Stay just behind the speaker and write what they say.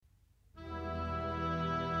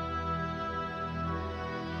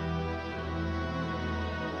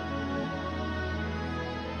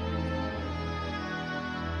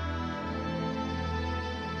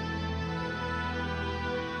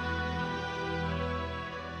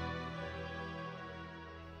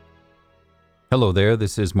Hello there,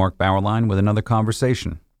 this is Mark Bauerlein with another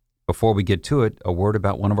conversation. Before we get to it, a word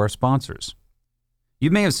about one of our sponsors. You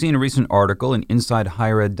may have seen a recent article in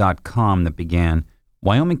InsideHigherEd.com that began,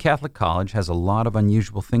 Wyoming Catholic College has a lot of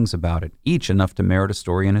unusual things about it, each enough to merit a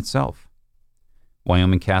story in itself.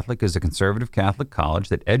 Wyoming Catholic is a conservative Catholic college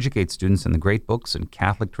that educates students in the great books and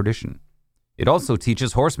Catholic tradition. It also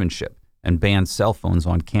teaches horsemanship and bans cell phones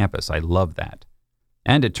on campus. I love that.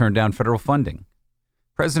 And it turned down federal funding.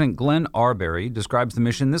 President Glenn Arbery describes the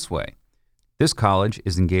mission this way. This college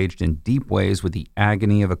is engaged in deep ways with the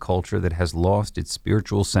agony of a culture that has lost its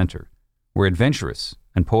spiritual center. We're adventurous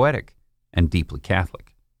and poetic and deeply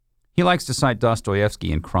Catholic. He likes to cite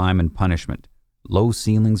Dostoevsky in Crime and Punishment. Low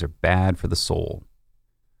ceilings are bad for the soul.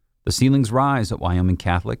 The ceilings rise at Wyoming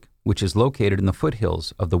Catholic, which is located in the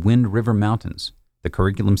foothills of the Wind River Mountains. The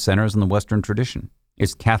curriculum centers on the Western tradition.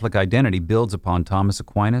 Its Catholic identity builds upon Thomas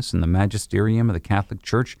Aquinas and the magisterium of the Catholic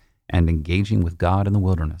Church and engaging with God in the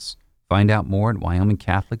wilderness. Find out more at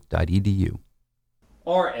wyomingcatholic.edu.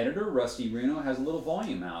 Our editor, Rusty Reno, has a little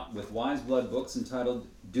volume out with Wiseblood Books entitled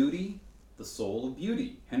Duty, the Soul of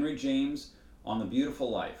Beauty. Henry James on the Beautiful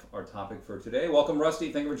Life, our topic for today. Welcome,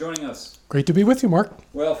 Rusty. Thank you for joining us. Great to be with you, Mark.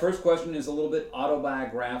 Well, first question is a little bit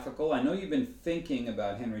autobiographical. I know you've been thinking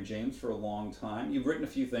about Henry James for a long time. You've written a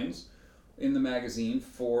few things in the magazine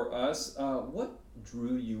for us. What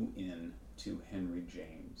drew you in to Henry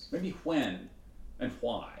James? Maybe when and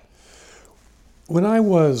why? When I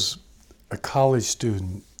was a college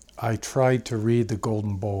student, I tried to read The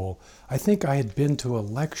Golden Bowl. I think I had been to a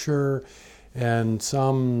lecture and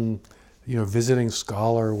some visiting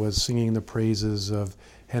scholar was singing the praises of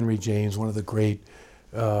Henry James, one of the great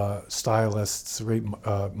stylists, great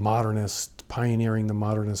modernist, pioneering the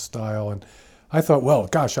modernist style. And I thought, well,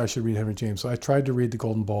 gosh, I should read Henry James. So I tried to read The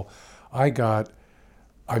Golden Bowl.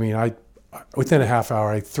 Within a half hour,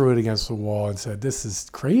 I threw it against the wall and said, this is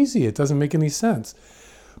crazy. It doesn't make any sense.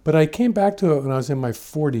 But I came back to it when I was in my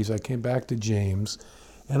 40s. I came back to James,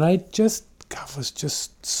 and I was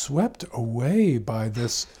just swept away by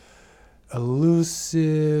this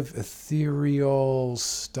elusive, ethereal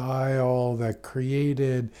style that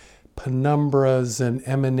created penumbras and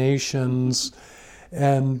emanations.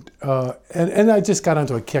 And I just got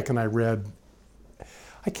onto a kick, and I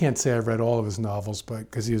can't say I read all of his novels, but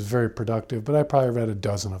because he was very productive, but I probably read a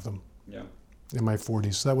dozen of them. Yeah. In my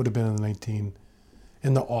 40s. So that would have been in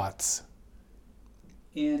the aughts.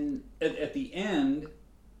 At the end,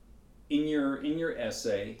 in your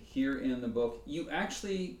essay here in the book, you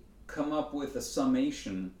actually come up with a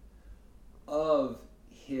summation of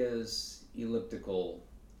his elliptical,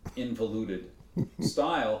 involuted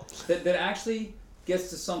style that actually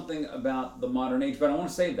gets to something about the modern age, but I want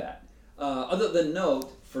to say that. Other than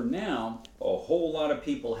note, for now, a whole lot of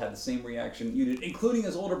people had the same reaction you did, including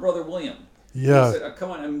his older brother, William. Yeah. Said,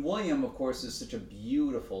 come on, and William, of course, is such a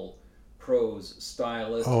beautiful prose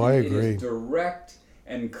stylist. Oh, I agree. It is direct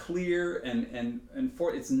and clear, and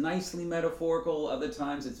it's nicely metaphorical. Other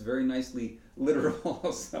times, it's very nicely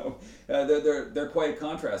literal. So they're quite a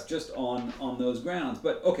contrast just on those grounds.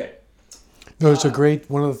 But okay. No, it's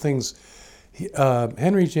one of the things.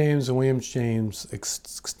 Henry James and William James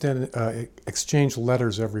exchanged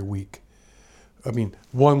letters every week. I mean,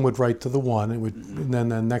 one would write to the one, and then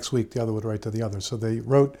the next week the other would write to the other. So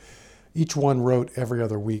each one wrote every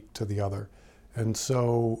other week to the other, and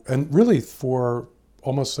really for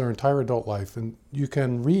almost their entire adult life. And you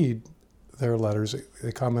can read their letters;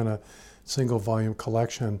 they come in a single volume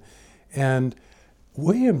collection. And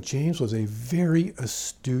William James was a very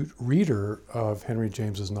astute reader of Henry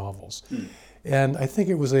James's novels. And I think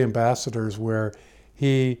it was The Ambassadors where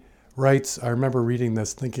he writes, I remember reading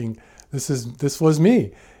this thinking, this was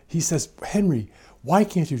me. He says, Henry, why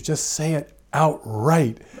can't you just say it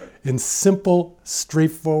outright in simple,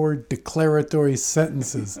 straightforward, declaratory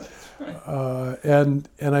sentences? And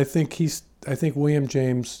I think William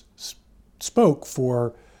James spoke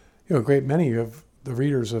for a great many of the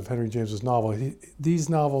readers of Henry James's novel. These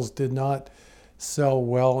novels did not sell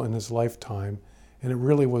well in his lifetime, and it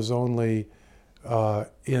really was only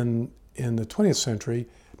in the 20th century.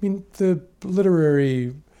 I mean, the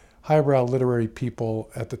highbrow literary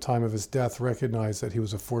people at the time of his death recognized that he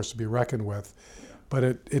was a force to be reckoned with. But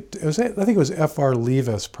it was, I think it was F.R.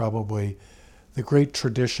 Leavis probably, The Great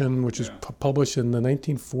Tradition, which is published in the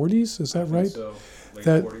 1940s. Is that right? So, late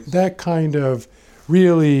 40s. That kind of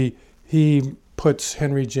really, he puts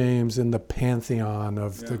Henry James in the pantheon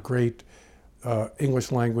of the great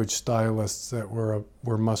English language stylists that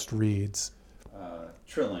were must-reads.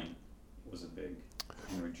 Trilling was a big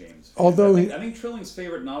Henry James fan. Although I think Trilling's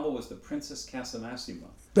favorite novel was The Princess Casamassima.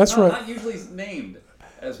 That's right. Not usually named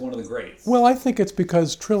as one of the greats? Well, I think it's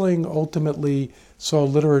because Trilling ultimately saw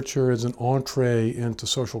literature as an entree into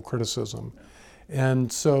social criticism.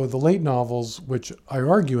 And so the late novels, which I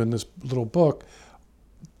argue in this little book,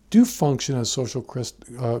 do function as social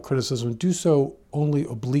criticism, do so only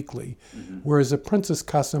obliquely. Whereas The Princess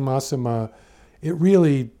Casamassima, it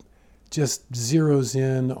really just zeroes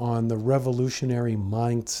in on the revolutionary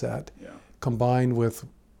mindset combined with,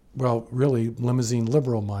 well, really limousine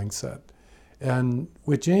liberal mindset. And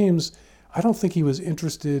with James, I don't think he was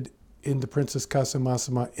interested in The Princess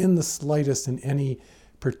Casamassima in the slightest in any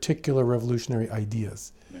particular revolutionary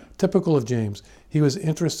ideas. Typical of James, he was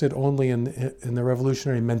interested only in the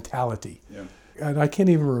revolutionary mentality. And I can't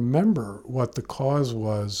even remember what the cause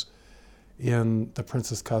was in The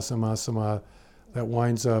Princess Casamassima that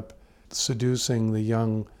winds up seducing the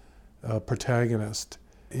young protagonist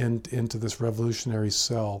into this revolutionary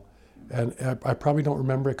cell. And I probably don't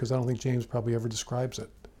remember it because I don't think James probably ever describes it.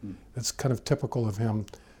 It's kind of typical of him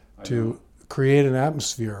to create an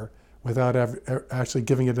atmosphere without actually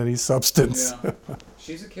giving it any substance.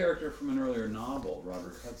 She's a character from an earlier novel,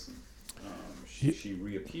 Robert Hudson. She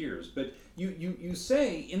reappears. But you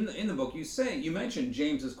say, in the book, you mentioned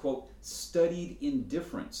James's, quote, studied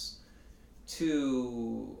indifference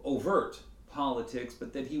to overt politics,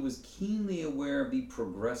 but that he was keenly aware of the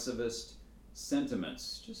progressivist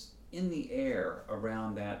sentiments just in the air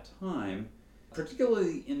around that time,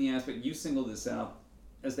 particularly in the aspect, you singled this out,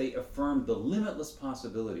 as they affirmed the limitless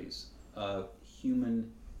possibilities of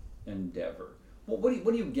human endeavor. Well,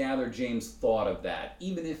 what do you gather James thought of that,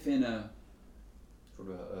 even if in a sort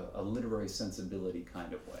of a literary sensibility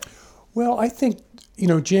kind of way? Well, I think,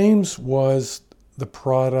 James was the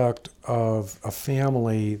product of a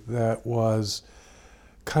family that was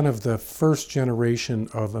kind of the first generation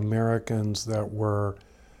of Americans that were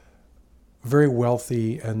very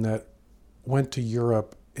wealthy and that went to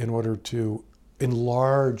Europe in order to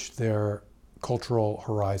enlarge their cultural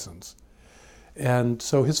horizons. And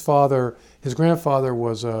so his grandfather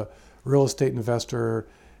was a real estate investor,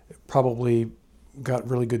 probably got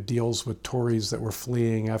really good deals with Tories that were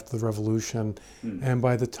fleeing after the revolution. And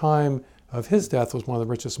by the time of his death was one of the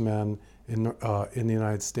richest men in the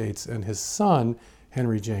United States. And his son,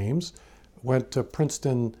 Henry James, went to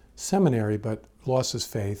Princeton Seminary but lost his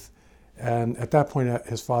faith. And at that point,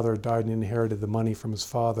 his father died and inherited the money from his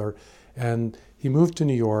father. And he moved to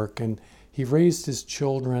New York and he raised his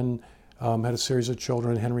children, had a series of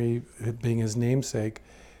children, Henry being his namesake.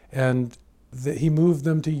 And he moved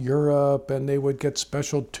them to Europe and they would get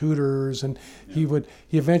special tutors. And he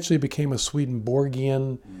eventually became a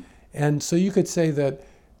Swedenborgian. And so you could say that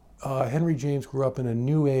Henry James grew up in a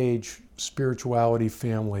New Age spirituality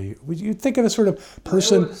family. You think of a sort of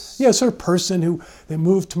person, who they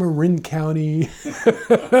moved to Marin County.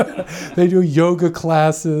 They do yoga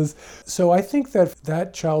classes. So I think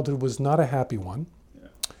that childhood was not a happy one,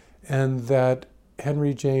 and that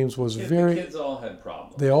Henry James was The kids all had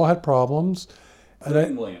problems. They all had problems.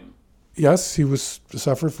 William. Yes, he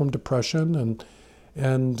suffered from depression,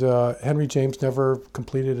 and Henry James never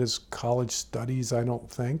completed his college studies, I don't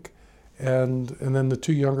think. And then the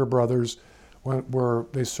two younger brothers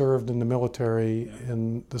they served in the military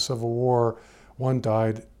in the Civil War. One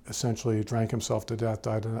died, essentially drank himself to death,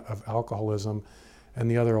 died of alcoholism,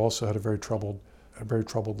 and the other also had a very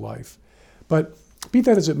troubled life. But be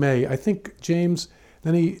that as it may, I think James,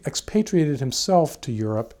 then he expatriated himself to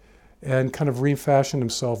Europe and kind of refashioned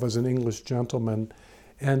himself as an English gentleman.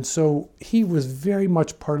 And so he was very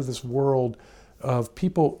much part of this world of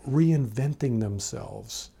people reinventing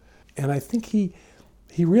themselves. And I think he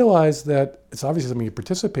realized that it's obviously something he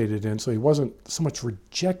participated in, so he wasn't so much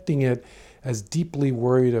rejecting it as deeply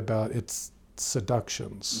worried about its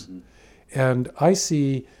seductions. And I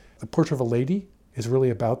see The Portrait of a Lady is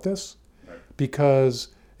really about this,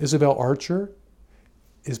 because Isabel Archer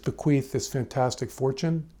is bequeathed this fantastic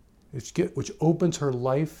fortune, which opens her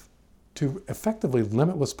life to effectively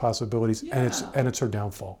limitless possibilities, and it's her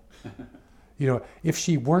downfall. If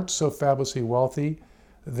she weren't so fabulously wealthy,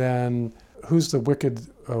 then who's the wicked?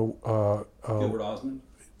 Gilbert Osmond.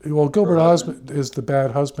 Well, Gilbert Osmond is the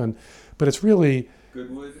bad husband, but it's really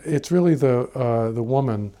Goodwood. It's really the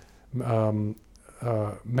woman, Madame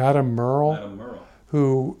Merle,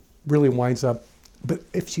 who really winds up. But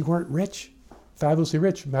if she weren't rich, fabulously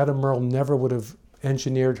rich, Madame Merle never would have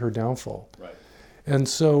engineered her downfall. Right. And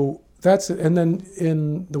so that's it. And then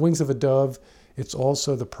in The Wings of a Dove, it's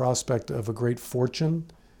also the prospect of a great fortune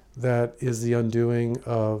that is the undoing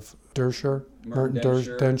of Merton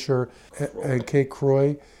Densher, and Kate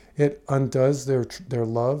Croy. It undoes their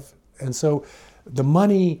love. And so the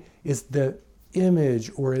money is the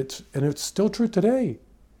image, and it's still true today,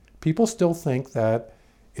 people still think that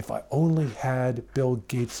if I only had Bill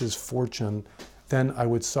Gates's fortune, then I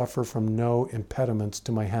would suffer from no impediments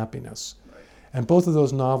to my happiness. Right. And both of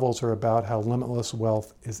those novels are about how limitless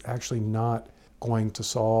wealth is actually not going to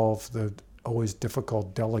solve the always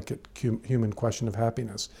difficult, delicate human question of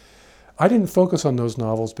happiness. I didn't focus on those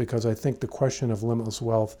novels because I think the question of limitless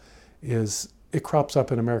wealth it crops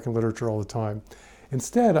up in American literature all the time.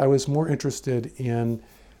 Instead, I was more interested in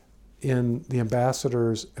The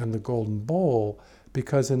Ambassadors and The Golden Bowl,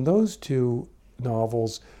 because in those two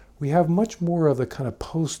novels, we have much more of the kind of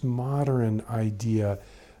postmodern idea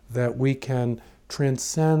that we can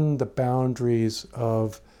transcend the boundaries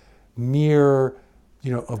of mere,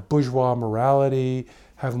 of bourgeois morality,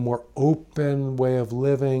 have a more open way of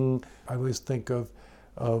living. I always think of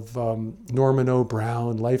Norman O.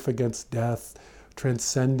 Brown, Life Against Death,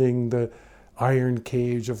 transcending the iron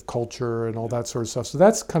cage of culture and all that sort of stuff. So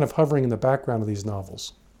that's kind of hovering in the background of these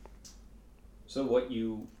novels. So what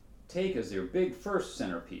you take as your big first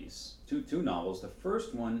centerpiece, two novels. The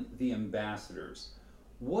first one, The Ambassadors.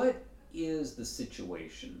 What is the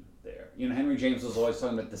situation there? Henry James was always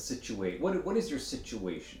talking about the situation. What is your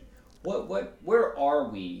situation? Where are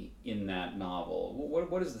we in that novel?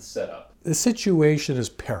 What is the setup? The situation is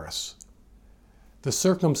Paris. The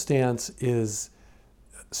circumstance is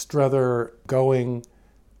Strother going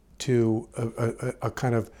to a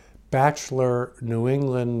kind of bachelor New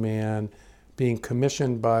England man being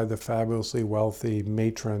commissioned by the fabulously wealthy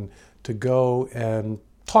matron to go and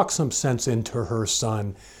talk some sense into her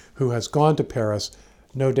son, who has gone to Paris,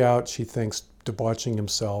 no doubt, she thinks, debauching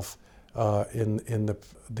himself in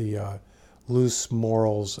the loose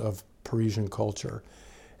morals of Parisian culture.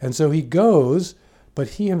 And so he goes, but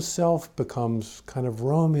he himself becomes kind of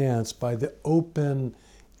romanced by the open,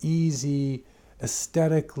 easy,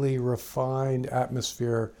 aesthetically refined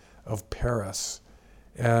atmosphere of Paris.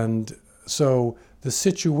 And so the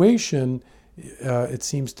situation, it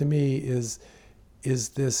seems to me, is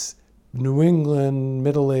this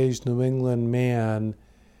middle-aged New England man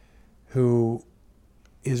who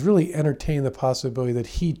is really entertaining the possibility that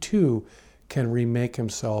he too can remake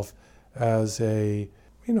himself as a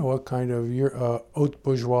kind of haute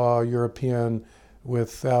bourgeois European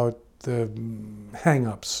without the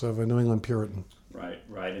hang-ups of a New England Puritan. Right.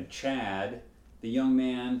 And Chad, the young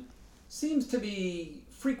man, seems to be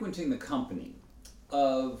frequenting the company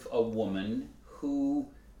of a woman who,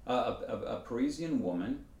 a Parisian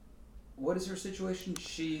woman. What is her situation?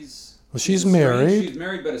 She's married. She's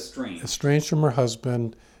married but estranged. Estranged from her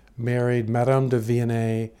husband, married, Madame de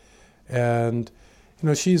Viennet, and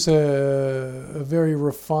she's a very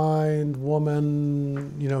refined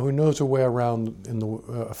woman, who knows her way around in the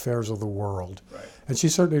affairs of the world. Right. And she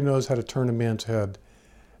certainly knows how to turn a man's head.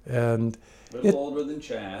 And a little older than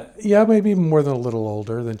Chad. Yeah, maybe more than a little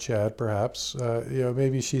older than Chad, perhaps.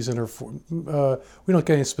 Maybe she's in her... we don't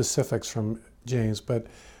get any specifics from James, but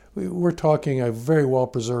we're talking a very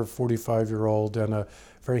well-preserved 45-year-old and a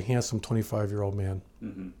very handsome 25-year-old man.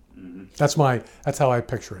 Mm-hmm. Mm-hmm. That's how I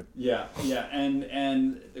picture it. Yeah,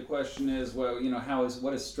 and the question is, well,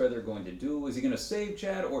 what is Strother going to do? Is he going to save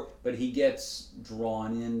Chad, but he gets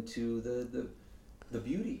drawn into the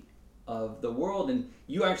beauty of the world, and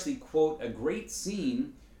you actually quote a great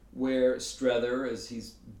scene where Strother, as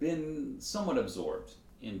he's been somewhat absorbed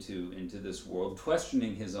into this world,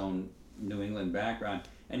 questioning his own New England background,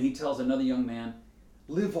 and he tells another young man,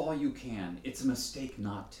 "Live all you can. It's a mistake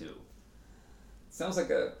not to." Sounds like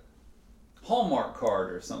a Hallmark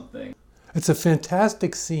card or something. It's a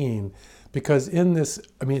fantastic scene because in this,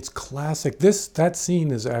 it's classic. That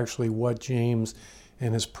scene is actually what James,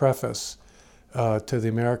 in his preface to the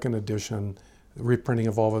American edition, the reprinting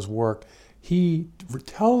of all of his work, he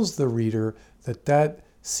tells the reader that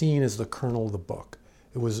scene is the kernel of the book.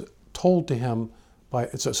 It was told to him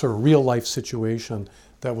it's a sort of real life situation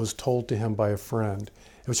that was told to him by a friend,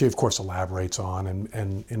 which he of course elaborates on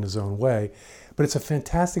and in his own way. But it's a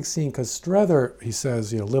fantastic scene because Strother, he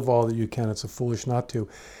says, live all that you can, it's a foolish not to.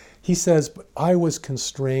 He says, but I was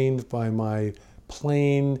constrained by my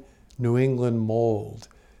plain New England mold.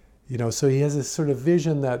 So he has this sort of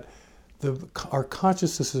vision that our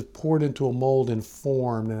consciousness is poured into a mold and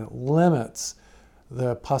formed, and it limits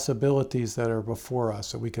the possibilities that are before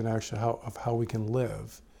us, that we can actually, how we can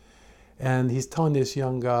live. And he's telling this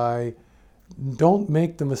young guy, don't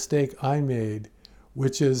make the mistake I made,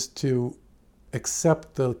 which is to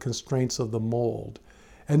accept the constraints of the mold.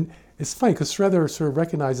 And it's funny because Strother sort of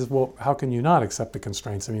recognizes, well, how can you not accept the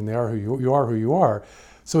constraints? They are who you are, who you are.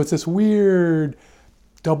 So it's this weird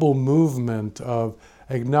double movement of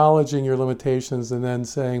acknowledging your limitations and then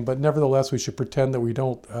saying, but nevertheless, we should pretend that we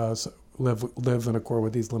don't live in accord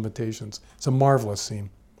with these limitations. It's a marvelous scene.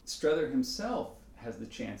 Strother himself has the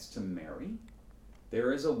chance to marry.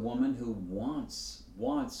 There is a woman who wants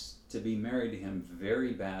to be married to him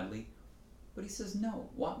very badly, but he says no.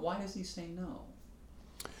 Why does he say no?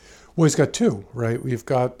 Well, he's got two, right? We've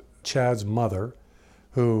got Chad's mother,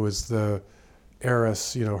 who is the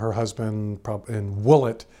heiress, her husband in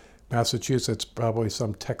Willet, Massachusetts, probably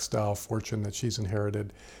some textile fortune that she's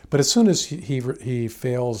inherited. But as soon as he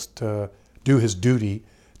fails to do his duty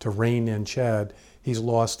to rein in Chad, he's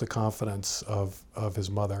lost the confidence of his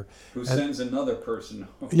mother. Who sends another person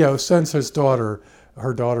over. Yeah, who sends her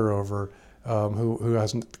daughter over, who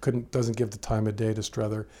doesn't give the time of day to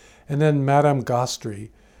Strother. And then Madame Gostry,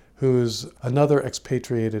 who's another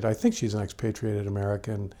expatriated, I think she's an expatriated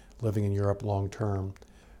American living in Europe long term,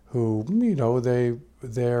 who,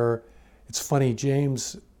 it's funny,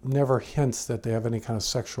 James never hints that they have any kind of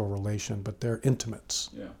sexual relation, but they're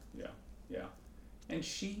intimates. Yeah. And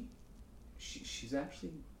she's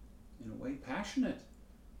actually, in a way, passionate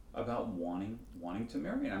about wanting to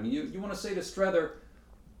marry him. I mean, you want to say to Strother,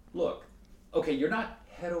 look, okay, you're not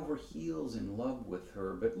head over heels in love with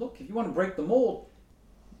her, but look, if you want to break the mold,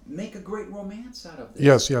 make a great romance out of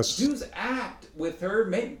this. Yes. Use act with her,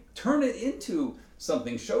 turn it into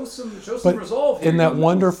something. Show some But resolve here. In that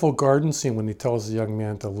wonderful garden scene when he tells the young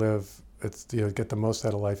man to live, get the most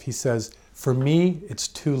out of life, he says, "For me, it's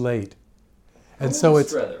too late." And so it's,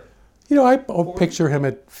 Strother? I picture him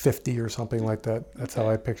at 50 or something like that. That's how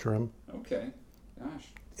I picture him. Okay, gosh.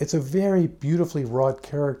 It's a very beautifully wrought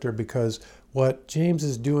character because what James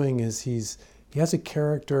is doing is he has a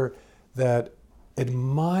character that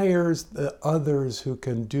admires the others who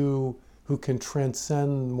can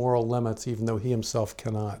transcend moral limits even though he himself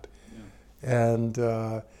cannot. Yeah.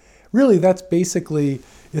 And really that's basically,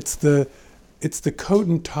 it's the coat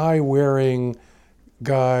and tie wearing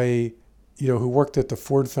guy, who worked at the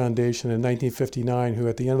Ford Foundation in 1959, who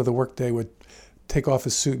at the end of the workday would take off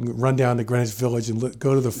his suit and run down to Greenwich Village and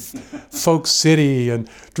go to the folk city and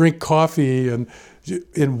drink coffee and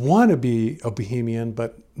want to be a bohemian,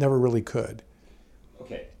 but never really could.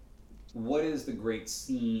 Okay, what is the great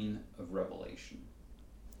scene of revelation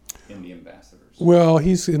in The Ambassadors? Well,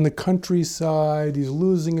 he's in the countryside, he's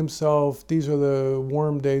losing himself. These are the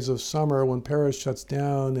warm days of summer when Paris shuts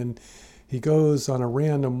down, and he goes on a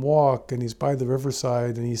random walk and he's by the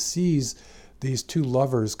riverside and he sees these two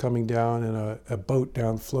lovers coming down in a boat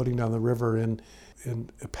floating down the river in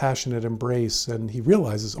a passionate embrace, and he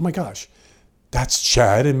realizes, oh my gosh, that's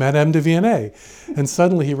Chad and Madame de Viennet. And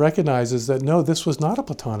suddenly he recognizes that no, this was not a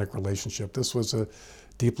platonic relationship, this was a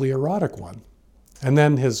deeply erotic one. And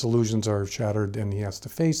then his illusions are shattered and he has to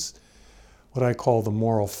face what I call the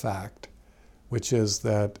moral fact, which is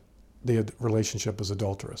that the relationship is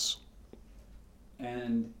adulterous.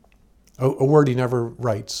 And a word he never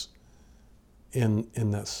writes in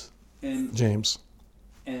this, James.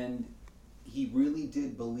 And he really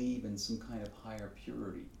did believe in some kind of higher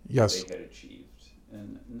purity yes. they had achieved.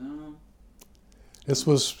 And no. This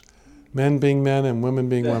was men being men and women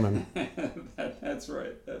being women. That's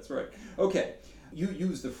right. Okay, you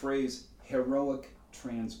use the phrase heroic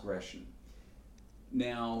transgression.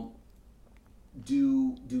 Now,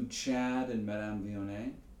 do Chad and Madame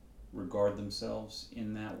Vionnet regard themselves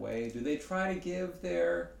in that way? Do they try to give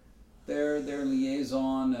their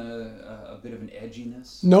liaison a bit of an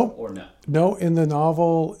edginess? No. Or no? No, in the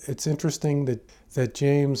novel, it's interesting that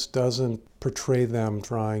James doesn't portray them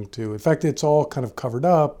trying to. In fact, it's all kind of covered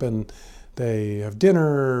up, and they have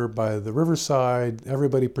dinner by the riverside.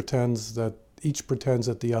 Everybody each pretends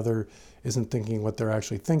that the other isn't thinking what they're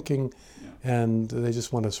actually thinking, and they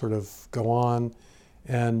just want to sort of go on.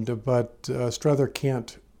 But Strother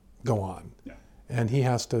can't go on, and he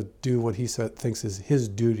has to do what he thinks is his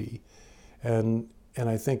duty, and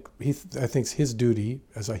I think his duty,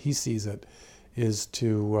 as he sees it, is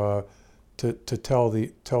to tell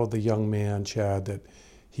the young man Chad that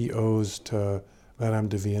he owes to Madame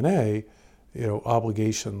de Viennet,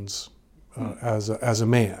 obligations as a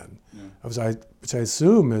man, which I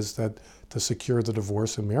assume is that to secure the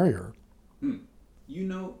divorce and marry her.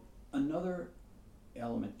 Another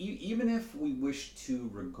element, even if we wish to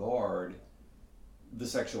regard the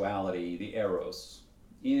sexuality, the eros,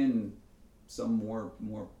 in some more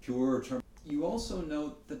pure term, you also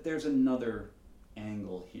note that there's another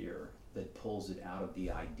angle here that pulls it out of the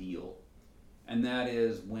ideal, and that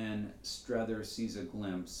is when Strother sees a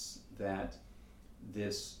glimpse that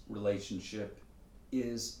this relationship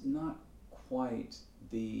is not quite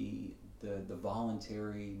the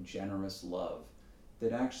voluntary, generous love,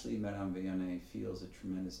 that actually Madame Vionnet feels a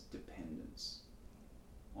tremendous dependence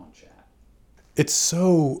on Chad. It's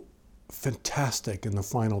so fantastic in the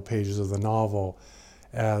final pages of the novel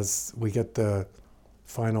as we get the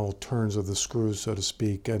final turns of the screws, so to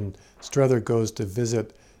speak. And Strother goes to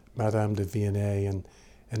visit Madame de Villeneuve,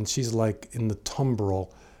 and she's like in the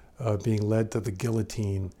tumbril, being led to the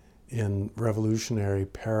guillotine in revolutionary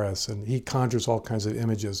Paris. And he conjures all kinds of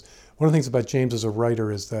images. One of the things about James as a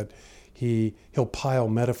writer is that he'll pile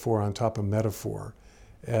metaphor on top of metaphor,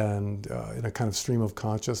 and in a kind of stream of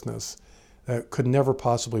consciousness that could never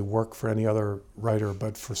possibly work for any other writer,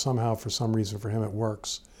 but for some reason for him it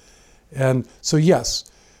works. And so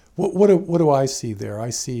yes, what do I see there? I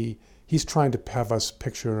see he's trying to have us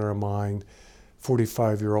picture in our mind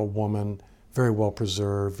 45-year-old woman, very well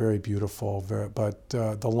preserved, very beautiful, but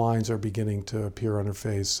the lines are beginning to appear on her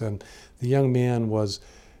face. And the young man was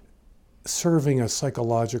serving a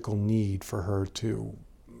psychological need for her to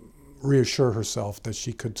reassure herself that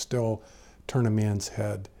she could still turn a man's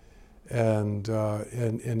head. And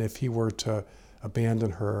if he were to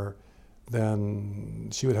abandon her, then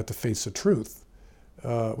she would have to face the truth,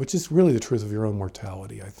 which is really the truth of your own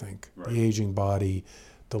mortality, I think. Right. The aging body,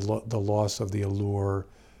 the loss of the allure,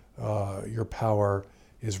 your power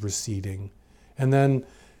is receding. And then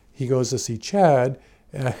he goes to see Chad,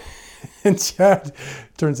 and Chad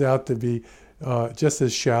turns out to be just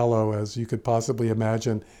as shallow as you could possibly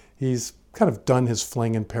imagine. He's kind of done his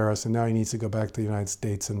fling in Paris, and now he needs to go back to the United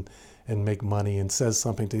States and make money, and says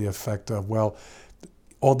something to the effect of, well,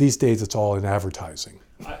 all these days it's all in advertising.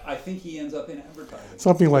 I think he ends up in advertising.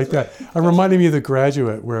 Something like that. It reminded me of The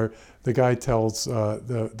Graduate, where the guy tells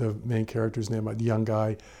the main character's name, the young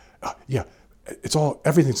guy, yeah,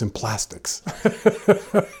 everything's in plastics.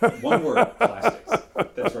 One word, plastics.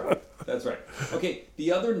 That's right. Okay,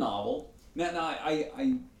 the other novel. Now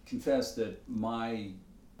I confess that my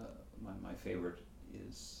favorite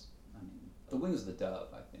is, The Wings of the Dove.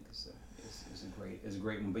 I think is a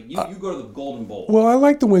great one. But you go to The Golden Bowl. Well, I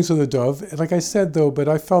like The Wings of the Dove. Like I said, though, but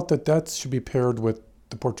I felt that should be paired with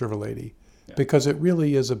The Portrait of a Lady, because it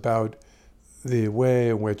really is about the way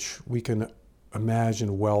in which we can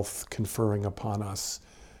imagine wealth conferring upon us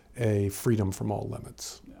a freedom from all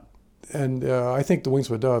limits. Yeah. And I think The Wings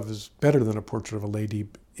of a Dove is better than A Portrait of a Lady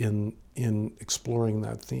in exploring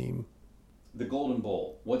that theme. The Golden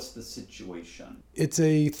Bowl, what's the situation? It's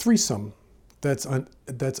a threesome that's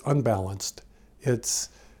unbalanced. It's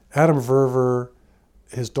Adam Verver,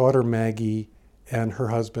 his daughter Maggie, and her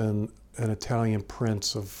husband, an Italian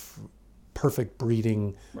prince of perfect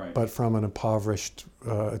breeding, right, but from an impoverished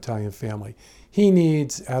Italian family. He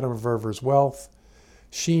needs Adam Verver's wealth.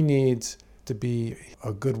 She needs to be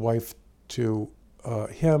a good wife to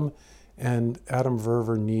him, and Adam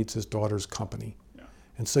Verver needs his daughter's company. Yeah.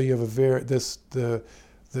 And so you have the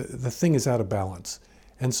thing is out of balance.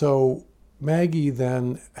 And so Maggie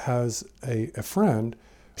then has a friend,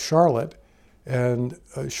 Charlotte, and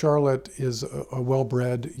Charlotte is a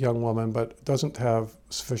well-bred young woman, but doesn't have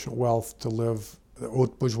sufficient wealth to live the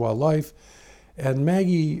haute bourgeois life. And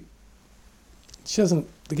Maggie, she doesn't,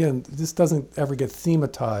 again, this doesn't ever get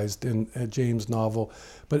thematized in a James novel,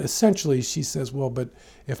 but essentially she says, well, but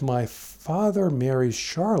if my father marries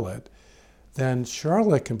Charlotte, then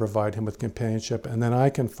Charlotte can provide him with companionship, and then I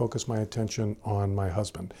can focus my attention on my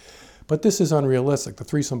husband. But this is unrealistic. The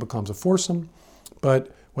threesome becomes a foursome,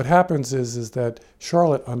 but what happens is that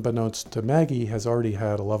Charlotte, unbeknownst to Maggie, has already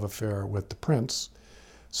had a love affair with the prince.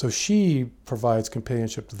 So she provides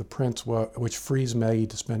companionship to the prince, which frees Maggie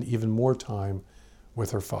to spend even more time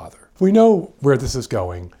with her father. We know where this is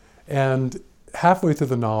going. And halfway through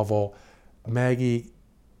the novel, Maggie,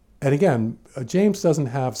 and again, James doesn't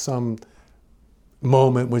have some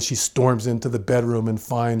moment when she storms into the bedroom and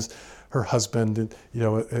finds her husband,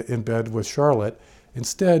 in bed with Charlotte.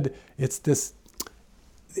 Instead, it's this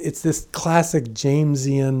classic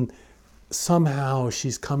Jamesian, somehow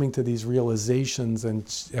she's coming to these realizations, and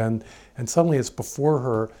suddenly it's before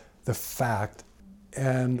her the fact,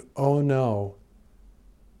 and oh no,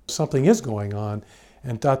 something is going on,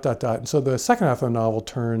 and ... And so the second half of the novel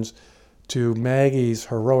turns to Maggie's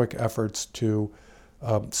heroic efforts to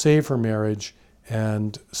save her marriage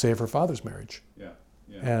and save her father's marriage. Yeah.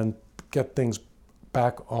 And get things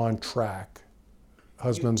back on track,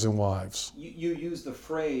 husbands and wives. You use the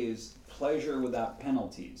phrase "pleasure without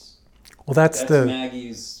penalties." Well, that's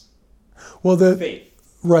Maggie's faith.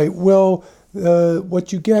 Right. Well,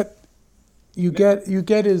 what you get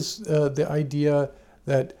is the idea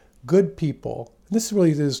that good people. This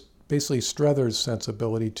really is basically Strother's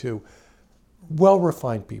sensibility too.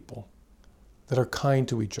 Well-refined people that are kind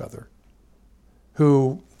to each other,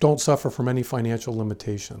 who don't suffer from any financial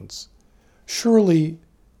limitations. Surely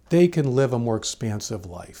they can live a more expansive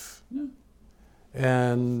life. Yeah.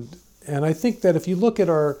 And And I think that if you look at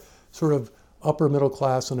our sort of upper middle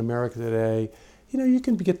class in America today, you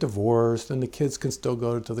can get divorced and the kids can still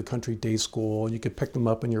go to the country day school. You could pick them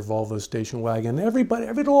up in your Volvo station wagon.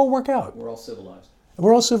 It'll all work out. We're all civilized.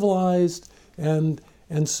 We're all civilized, and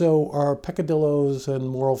so our peccadillos and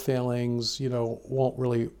moral failings, won't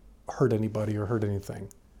really hurt anybody or hurt anything.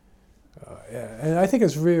 And I think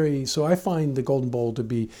it's so I find the Golden Bowl to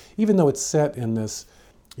be, even though it's set in this,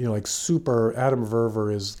 like super, Adam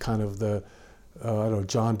Verver is kind of the,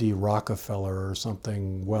 John D. Rockefeller or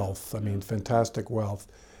something wealth. I mean, fantastic wealth.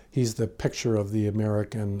 He's the picture of the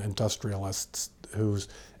American industrialist who's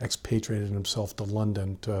expatriated himself to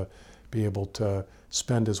London to be able to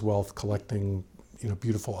spend his wealth collecting,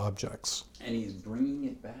 beautiful objects. And he's bringing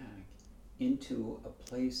it back into a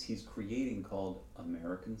place he's creating called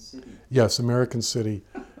American City. Yes, American City.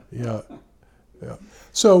 Yeah. Yeah.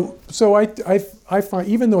 So I find,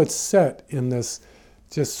 even though it's set in this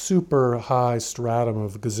just super high stratum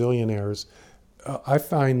of gazillionaires, I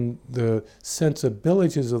find the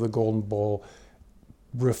sensibilities of the Golden Bowl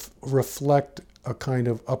reflect a kind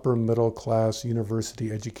of upper middle class,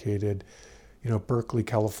 university educated, Berkeley,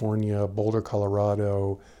 California, Boulder,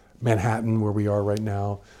 Colorado, Manhattan, where we are right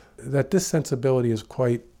now, that this sensibility is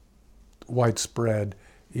quite widespread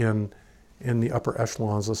in the upper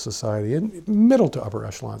echelons of society, and middle to upper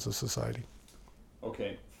echelons of society.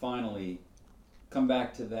 Okay, finally, come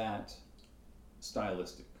back to that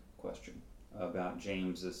stylistic question about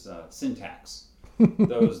James's syntax.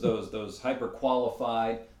 those hyper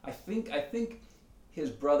qualified. I think his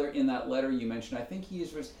brother, in that letter you mentioned, I think he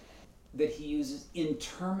uses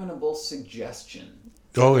interminable suggestion.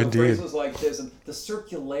 Oh, indeed. Phrases like this, the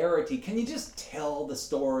circularity. Can you just tell the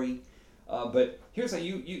story? But here's how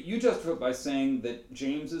you justify it by saying that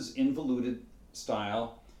James's involuted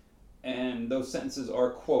style, and those sentences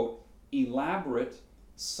are, quote, elaborate,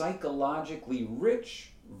 psychologically rich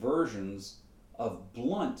versions of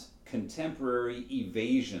blunt contemporary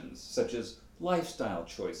evasions, such as lifestyle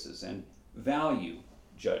choices and value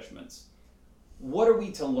judgments. What are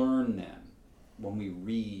we to learn then when we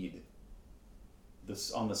read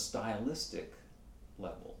this on the stylistic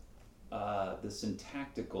level? The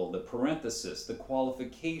syntactical, the parenthesis, the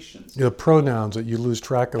qualifications. The pronouns that you lose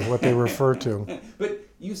track of what they refer to. But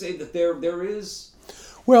you say that there is...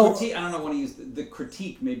 Well, critique, I don't know when to use the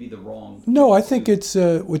critique, may be the wrong... No, I think it's...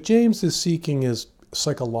 what James is seeking is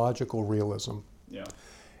psychological realism. Yeah.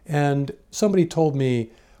 And somebody told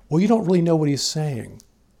me, well, you don't really know what he's saying.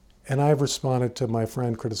 And I've responded to my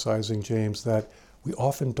friend criticizing James that we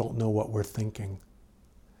often don't know what we're thinking.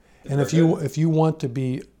 And if you want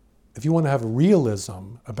to have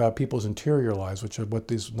realism about people's interior lives, which are what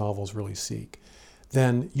these novels really seek,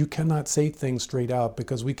 then you cannot say things straight out,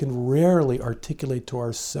 because we can rarely articulate to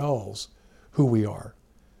ourselves who we are,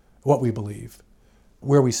 what we believe,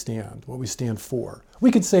 where we stand, what we stand for. We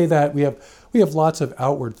could say that we have lots of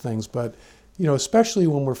outward things, but especially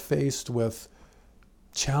when we're faced with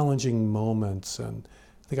challenging moments, and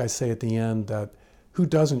I think I say at the end that who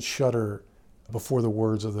doesn't shudder before the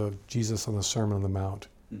words of the Jesus on the Sermon on the Mount?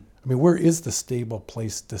 I mean, where is the stable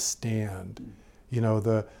place to stand?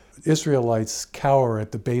 The Israelites cower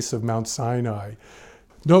at the base of Mount Sinai.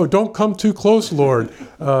 No, don't come too close, Lord.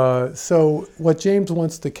 So what James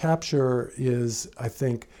wants to capture is, I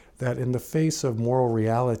think, that in the face of moral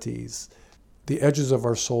realities, the edges of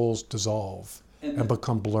our souls dissolve and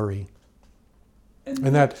become blurry.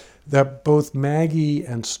 And that both Maggie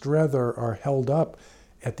and Strether are held up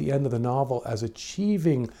at the end of the novel as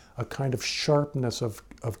achieving a kind of sharpness of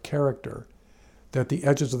character, that the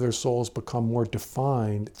edges of their souls become more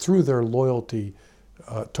defined through their loyalty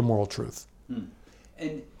to moral truth.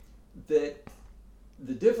 And that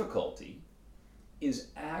the difficulty is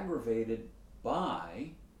aggravated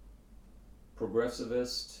by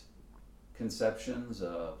progressivist conceptions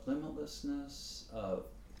of limitlessness, of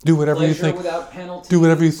do whatever you think without penalty. Do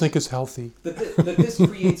whatever you think is healthy. That this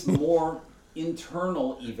creates more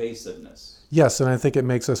internal evasiveness. Yes, and I think it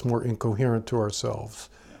makes us more incoherent to ourselves.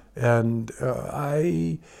 Yeah. And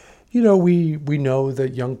we know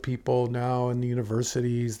that young people now in the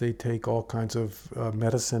universities, they take all kinds of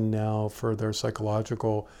medicine now for their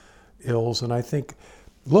psychological ills. And I think,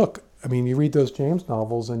 look, I mean, you read those James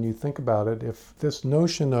novels and you think about it, if this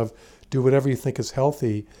notion of do whatever you think is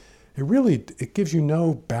healthy, it gives you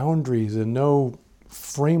no boundaries and no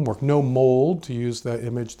framework, no mold, to use that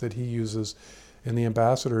image that he uses in The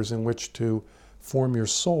Ambassadors, in which to form your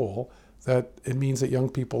soul, that it means that young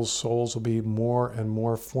people's souls will be more and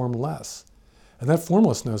more formless. And that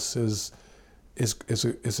formlessness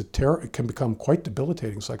it can become quite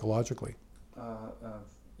debilitating psychologically.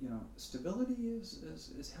 stability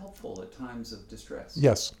is helpful at times of distress.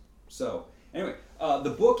 Yes. So, anyway,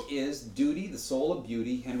 the book is Duty, the Soul of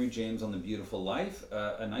Beauty, Henry James on the Beautiful Life,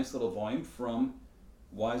 a nice little volume from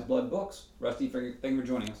Wiseblood Books. Rusty, thank you for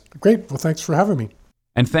joining us. Great. Well, thanks for having me.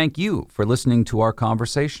 And thank you for listening to our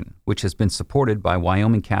conversation, which has been supported by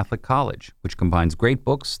Wyoming Catholic College, which combines great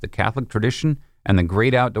books, the Catholic tradition, and the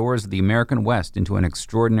great outdoors of the American West into an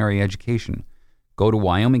extraordinary education. Go to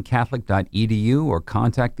wyomingcatholic.edu or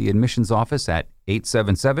contact the admissions office at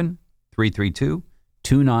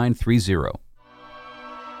 877-332-2930.